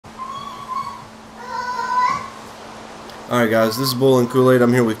Alright guys, this is Boilingkoolaid.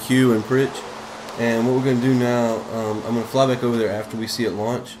 I'm here with Q and Prich. And what we're going to do now, I'm going to fly back over there after we see it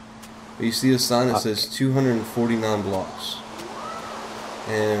launch. But you see a sign that says 249 blocks.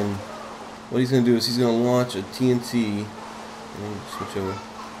 And what he's going to do is he's going to launch a TNT. Let me switch over.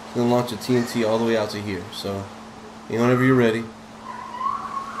 He's going to launch a TNT all the way out to here. So, whenever you're ready.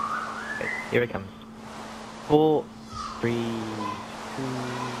 Okay, here it comes. 4, 3, 2,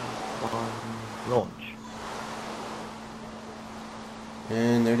 1, launch.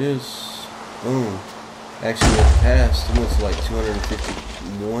 And there it is. Boom. Actually, it passed. It was like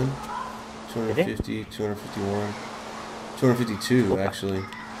 251, 250, 251, 252 actually.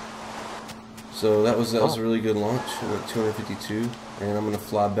 So that was a really good launch. It went 252, and I'm gonna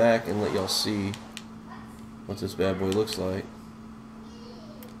fly back and let y'all see what this bad boy looks like.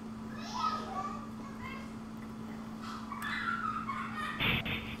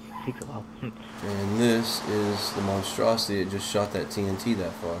 Takes a while. And this is the monstrosity. It just shot that TNT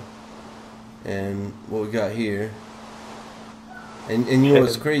that far. And what we got here, and you know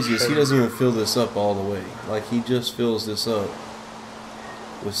what's crazy is he doesn't even fill this up all the way. Like, he just fills this up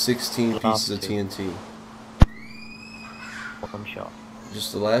with 16 pieces of TNT. One shot.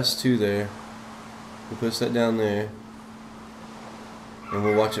 Just the last two there. He puts that down there, and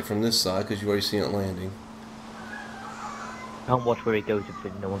we'll watch it from this side because you've already seen it landing. Can't watch where it goes if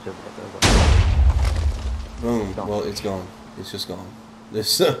no one's over there. Boom. Well, it's gone. It's just gone.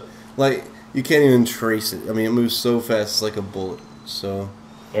 This like, you can't even trace it. I mean, it moves so fast, it's like a bullet. So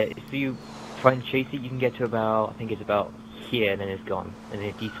yeah, if you try and chase it, you can get to about, I think it's about here, and then it's gone, and then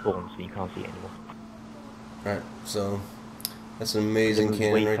it despawns, so you can't see it anymore. Alright, so that's an amazing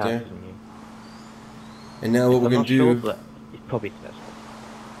cannon right there. You. And now what we're gonna do? Sure, but it's probably the best one.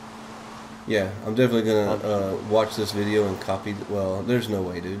 Yeah, I'm definitely gonna watch this video and copy. Well, there's no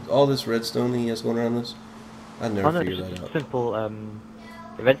way, dude. All this redstone he has going around this, I'd never figure that out. Simple.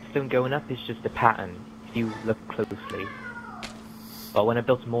 The redstone going up is just a pattern. If you look closely. But when I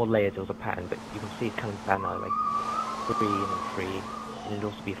built more layers, there was a pattern. But you can see it's kind of banner, like 3 and then 3, and it'd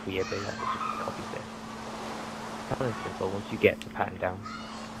also be a 3 but that's just copies there. Kind of simple. Once you get the pattern down,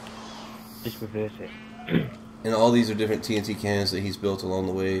 just reverse it. And all these are different TNT cannons that he's built along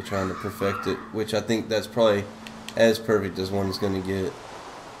the way, trying to perfect it, which I think that's probably as perfect as one is going to get.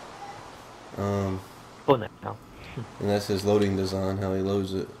 Fun now. And that's his loading design, how he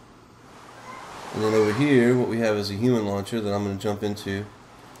loads it. And then over here, what we have is a human launcher that I'm going to jump into.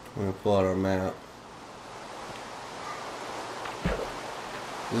 I'm going to pull out our map.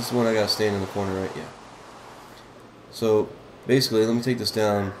 This is one I got standing in the corner, right? Yeah. So, basically, let me take this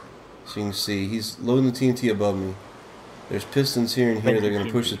down. So you can see, he's loading the TNT above me. There's pistons here and here. They're going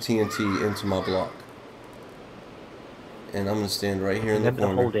to push the TNT into my block. And I'm going to stand right here in the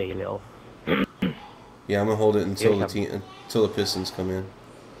corner. Hold it a little. Yeah, I'm going to hold it until the pistons come in.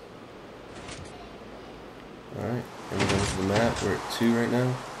 Alright, and we're going to the map. We're at 2 right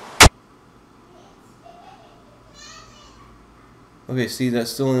now. Okay, see, that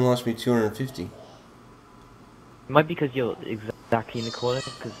still only launched me 250. It might be because you're exactly in the corner,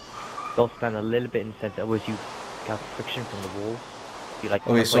 because they'll stand a little bit in the center, otherwise you have friction from the wall.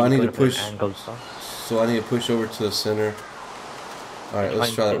 Okay, so I need to push. So I need to push over to the center. All right,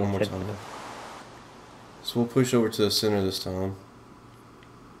 let's try that one more time. So we'll push over to the center this time.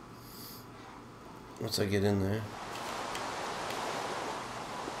 Once I get in there.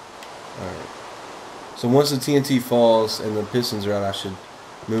 All right. So once the TNT falls and the pistons are out, I should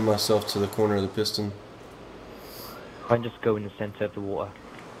move myself to the corner of the piston. Try and just go in the center of the water.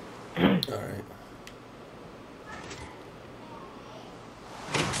 Alright.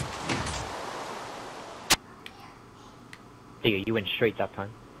 There you went straight that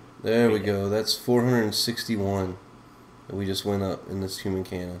time. There we go. That's 461 that we just went up in this human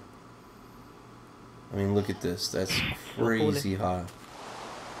cannon. I mean, look at this. That's crazy high.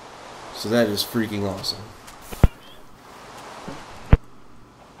 So that is freaking awesome.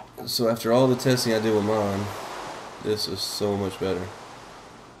 So after all the testing I did with mine, this is so much better.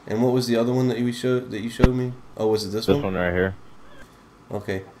 And what was the other one that you showed me? Oh, was it this one? This one right here.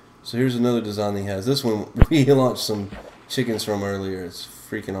 Okay. So here's another design he has. This one we launched some chickens from earlier. It's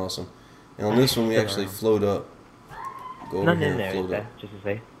freaking awesome. And on this one we actually float up. Go over here and float up. Just to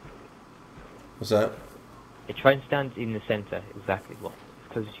say. What's that? Try and stand in the center exactly. Well,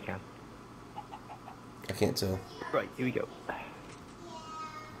 as close as you can. I can't tell. Right, here we go.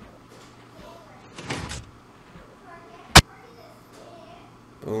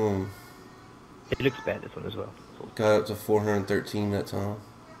 Boom. It looks better, this one as well. Got up to 413 that time.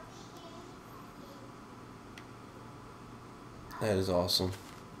 That is awesome.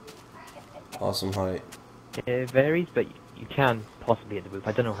 Awesome height. It varies, but You can possibly hit the roof.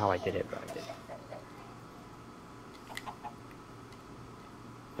 I don't know how I did it, but I did.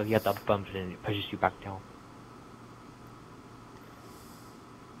 So you have that bump and it pushes you back down.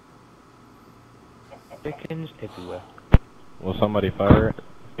 Chickens everywhere. Will somebody fire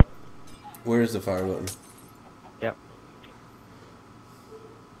it? Where is the fire button? Yep.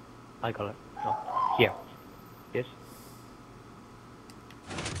 I got it. No. Here. Yes.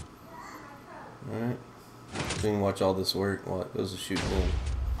 Alright. So you can watch all this work while it goes to shoot boom.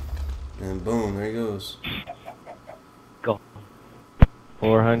 And boom, there he goes. Go.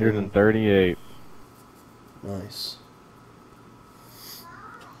 438. Nice.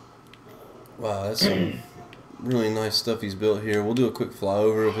 Wow, that's some really nice stuff he's built here. We'll do a quick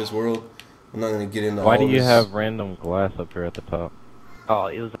flyover of his world. I'm not going to get into all Why do of you his... have random glass up here at the top? Oh,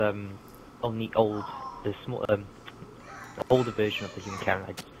 it was only the small the older version of the human camera.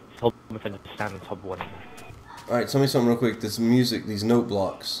 I just told my friend to stand on top of one. Alright, tell me something real quick. This music, these note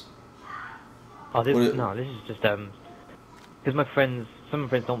blocks. Oh, this is just because some of my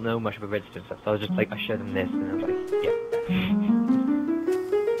friends don't know much about redstone stuff, so I was just like, I showed them this, and I was like, yeah.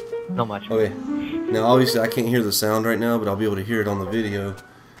 Not much. Okay. Now, obviously, I can't hear the sound right now, but I'll be able to hear it on the video.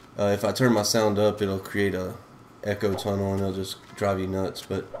 If I turn my sound up, it'll create a echo tunnel, and it'll just drive you nuts.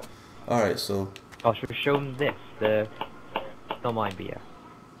 But alright, so Oh, should we show them this? Not mine, but yeah.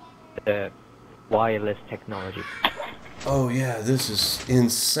 The wireless technology. oh yeah, this is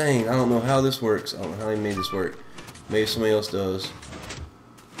insane. I don't know how this works. I don't know how he made this work. Maybe somebody else does.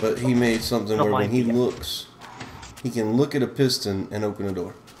 But he made something Not where when mine, he yeah. looks, he can look at a piston and open a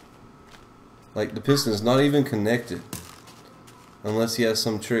door. Like, the piston is not even connected. Unless he has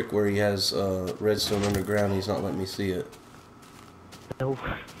some trick where he has redstone underground and he's not letting me see it. No.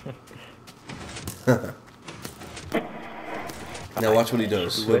 Now watch what he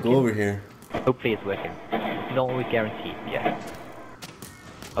does. Should be He'll go working. over here. Hopefully it's working. It's not always guaranteed, yeah.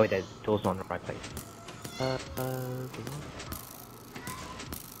 Oh, wait, the door's not in the right place.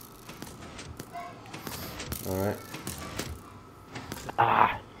 Alright.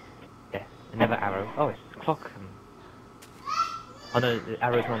 Ah! Yeah, another arrow. Oh, it's the clock. Oh no, the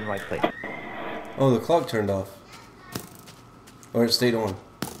arrow's not in the right place. Oh, the clock turned off. Or it stayed on.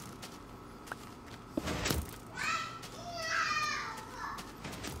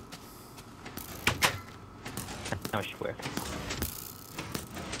 Now it should work.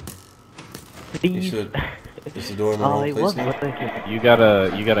 It Please. should. Is the door in the Oh, wrong it place was now? working. You got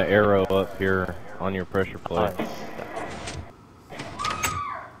a arrow up here on your pressure plate.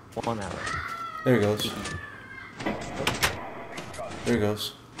 One arrow. There it goes. There it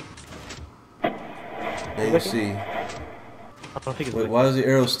goes. Now you see. I don't think it's Wait, working. why is the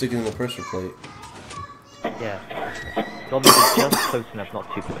arrow sticking in the pressure plate? Yeah. It's obviously just close enough,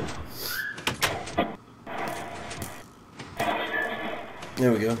 not too close.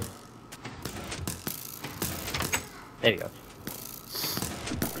 There we go. There you go.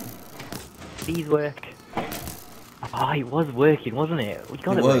 Please work. Ah, it was working, wasn't it? We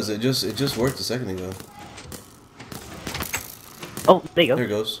got It it. was. It just worked a second ago. Oh, there you go. There it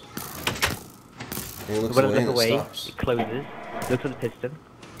goes. And it looks When I away look and away, it stops. it closes. Looks at the piston.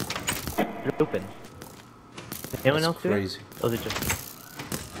 It opens. Anyone That's else do it? crazy. Or is it just?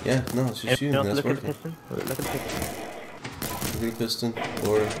 Yeah, no, it's just you. Anyone else That's look at the working. piston? Look at the piston. Look at the piston.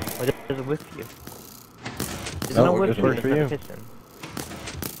 Or Or does it work for you? Does No, it not it work just for you? works It's for not you. a piston.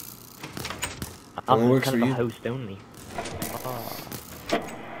 Only I'm works kind for of you. a host only. Ah.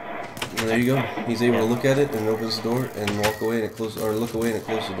 well, there you go. He's able to look at it and it opens the door and walk away and it closes, or look away and it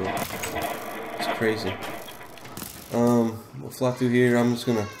closes the door. It's crazy. We'll fly through here. I'm just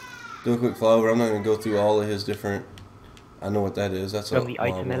gonna do a quick flyover. I'm not gonna go through all of his different. I know what that is. That's From a the lava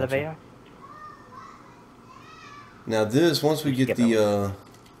item launcher. elevator. Now this, once we get Skip the,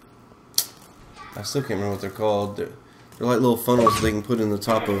 I still can't remember what they're called. They're like little funnels they can put in the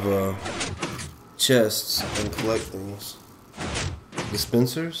top of chests and collect things.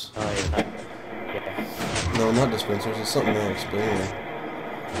 Dispensers? Oh yeah. No, not dispensers. It's something else. But anyway,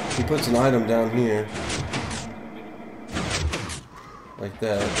 he puts an item down here, like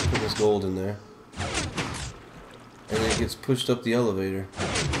that. Put this gold in there, and then it gets pushed up the elevator.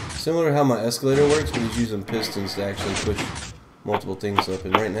 Similar to how my escalator works, but he's using pistons to actually push multiple things up.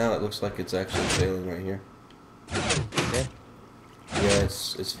 And right now, it looks like it's actually failing right here. Yeah. Yeah,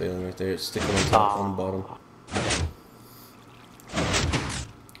 it's failing right there. It's sticking on top, on the bottom.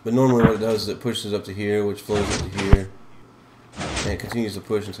 But normally what it does is it pushes up to here, which flows up to here. And it continues to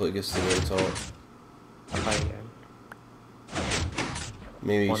push until it gets to the very top.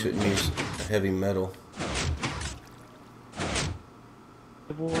 Maybe you shouldn't use heavy metal.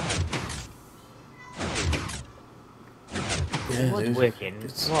 Yeah, It was dude. working.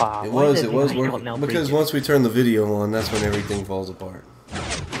 It's, Wow, it why was did they make working. now Because previous? once we turn the video on, that's when everything falls apart.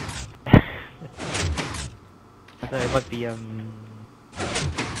 So it might be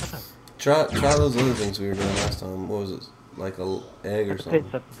Try those other things we were doing last time. What was it? Like a egg or I put something?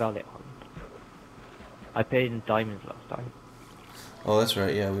 something about it on. I paid in diamonds last time. Oh, that's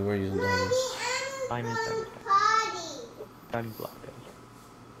right. Yeah, we were using diamonds. Diamonds. Diamond block.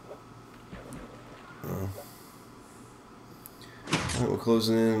 Oh. Alright, we're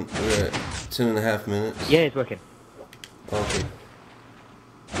closing in. We're at 10.5 minutes. Yeah, it's working. Okay.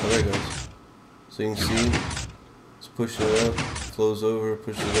 Oh, there it goes. So you can see, let's push it up, close over,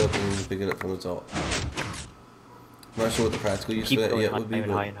 push it up, and then pick it up from the top. I'm not sure what the practical use for that yet would be, but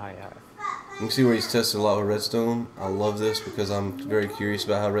higher and higher. you can see where he's tested a lot with redstone. I love this because I'm very curious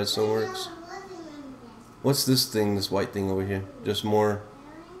about how redstone works. What's this thing, this white thing over here? Just more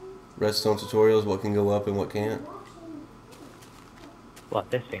redstone tutorials, what can go up and what can't? What,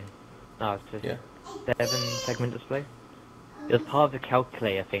 this thing? No, it's just Yeah. 7-segment display. It was part of the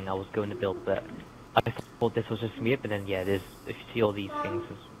calculator thing I was going to build, but I thought this was just going to be it, but then yeah, there's, if you see all these things,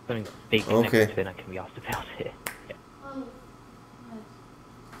 there's something big Okay. next to it and I can be asked to build it. Yeah.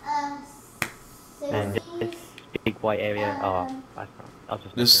 And this big white area, I'll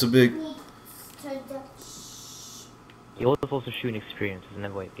just... This is a big... It was also shooting experience, there's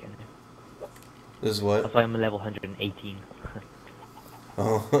another way of getting it. This is what? That's why I'm level 118.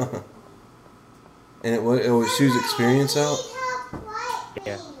 Oh. And it shoots experience out?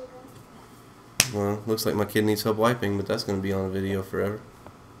 Yeah. Well, looks like my kid needs help wiping, but that's going to be on a video forever.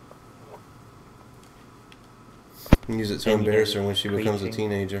 You can use it to And embarrass her when she becomes a preaching.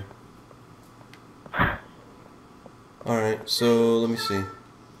 teenager. Alright, so let me see.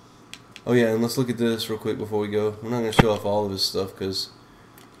 Oh yeah, and let's look at this real quick before we go. I'm not going to show off all of his stuff because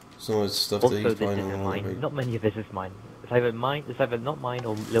some of it's stuff Also, that he's this probably not isn't going to mine. Not many of this is mine. It's either mine, it's either not mine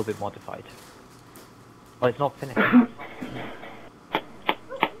or a little bit modified. Well, it's not finished.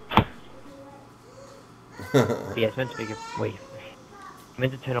 But yeah, it's meant to be a wait. It's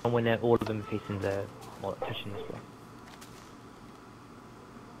meant to turn on when all of them are facing the touching this way.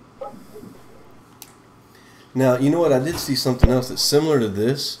 Now, you know what? I did see something else that's similar to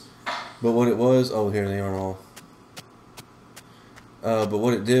this, but what it was... Oh, here they are all. But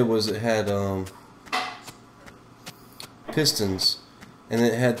what it did was it had pistons, and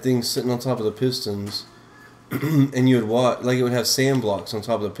it had things sitting on top of the pistons, and you would watch, like it would have sand blocks on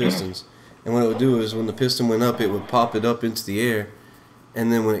top of the pistons, and what it would do is when the piston went up, it would pop it up into the air,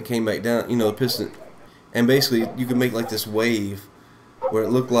 and then when it came back down, you know, the piston, and basically you could make like this wave where it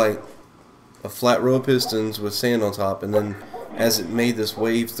looked like a flat row of pistons with sand on top, and then as it made this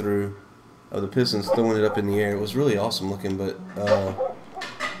wave through of the pistons throwing it up in the air, it was really awesome looking. But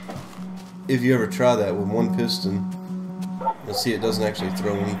if you ever try that with one piston, you'll see it doesn't actually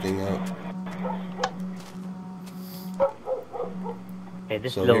throw anything out. Yeah,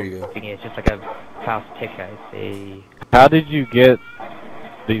 this So little here you go. thing is just like a fast ticker. It's a... How did you get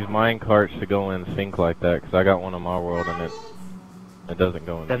these mine carts to go in sync like that? Because I got one on my world and it doesn't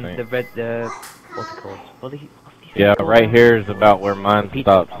go in The sync. red, what's it called? What's these Yeah, called? right here is about where mine Repeaters.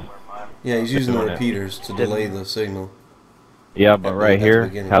 stops. Yeah, he's using the Doing it. repeaters to delay the signal. Yeah, but At right the here,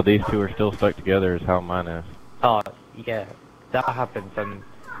 beginning. how these two are still stuck together is how mine is. Oh, yeah, that happens.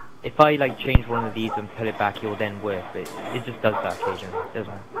 If I like change one of these and put it back, it will then work. But it just does that occasionally. It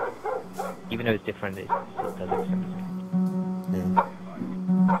doesn't. Even though it's different, it does it. Yeah.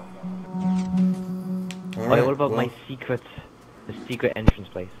 All Alright, right, what about well- the secret entrance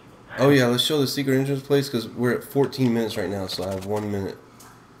place? Oh yeah, let's show the secret entrance place because we're at 14 minutes right now, so I have 1 minute.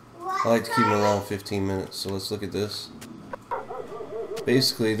 I like to keep them around 15 minutes, so let's look at this.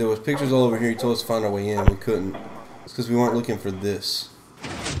 Basically, there was pictures all over here. He told us to find our way in. We couldn't. It's because we weren't looking for this.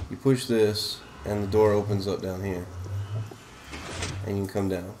 You push this, and the door opens up down here, and you can come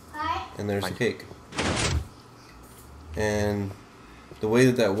down. And there's the cake. And the way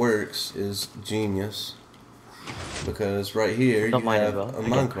that works is genius. Because right here you Not mine have as well. a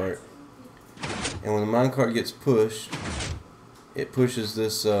minecart, and when the minecart gets pushed, it pushes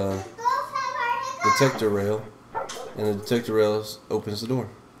this detector rail, and the detector rail opens the door.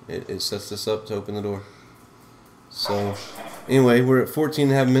 It sets this up to open the door. So anyway, we're at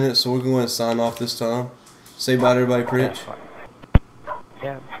 14.5 minutes, so we're going to sign off this time. Say bye to everybody, Prich.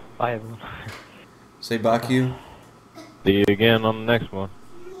 Yeah, bye everyone. Say bye, Q. See you again on the next one.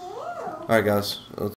 Alright guys.